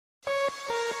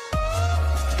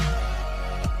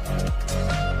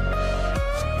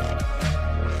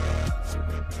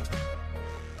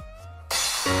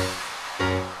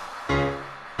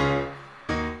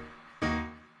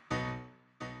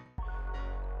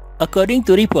According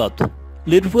to report,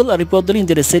 Liverpool are reportedly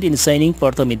interested in signing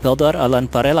Porto midfielder Alan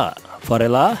Varela.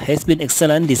 Varela has been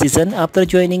excellent this season after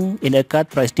joining in a cut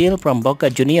price deal from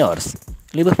Boca Juniors.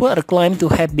 Liverpool are claimed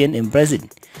to have been impressive,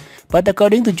 but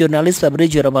according to journalist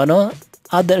Fabrizio Romano,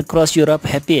 others across Europe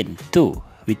have been too,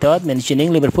 without mentioning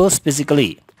Liverpool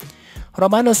specifically.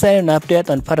 Romano said an update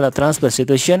on Varela transfer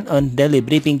situation on Daily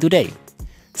Briefing today.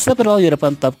 Several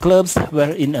European top clubs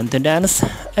were in attendance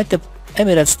at the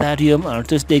Emirates Stadium on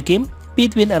Tuesday game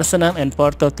between Arsenal and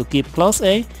Porto to keep close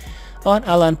eye on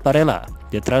Alan Varela,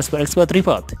 the transfer expert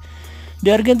report.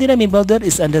 The Argentinian midfielder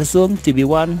is assumed to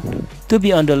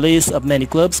be on the list of many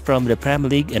clubs from the Premier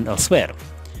League and elsewhere.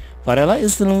 Varela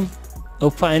is still a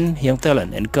fine young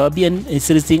talent and could be an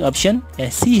interesting option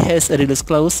as he has a release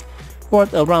clause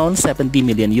worth around €70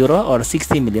 million or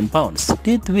 £60 million.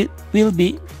 This will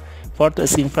be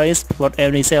Porto's asking price for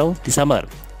every sale this summer.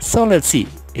 So let's see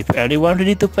if anyone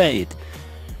ready to pay it.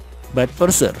 But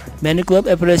for sure, many clubs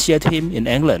appreciate him in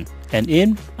England and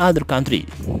in other countries.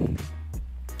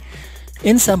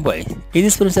 In some way, it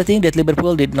is frustrating that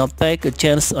Liverpool did not take a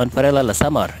chance on Varela last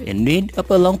summer in need of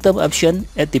a long-term option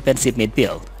at defensive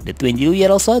midfield. The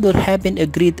 22-year-old would have been a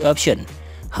great option.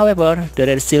 However, the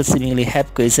Reds still seemingly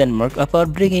have question mark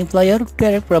about bringing players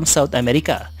direct from South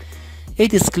America.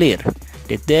 It is clear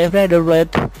that they rather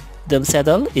let them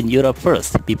settle in Europe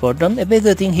first before them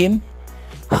evaluating him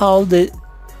how they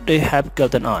have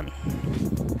gotten on.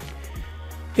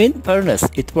 In fairness,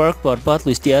 it worked for both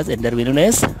Luis Diaz and Darwin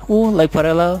Núñez, who, like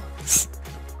Varela,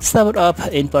 started up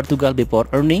in Portugal before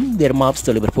earning their moves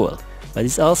to Liverpool. But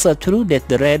it's also true that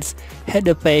the Reds had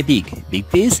to pay big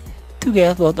fees to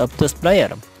get both of those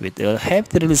players. With a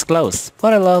hefty release clause,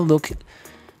 Varela looks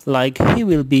like he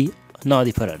will be no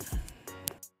different.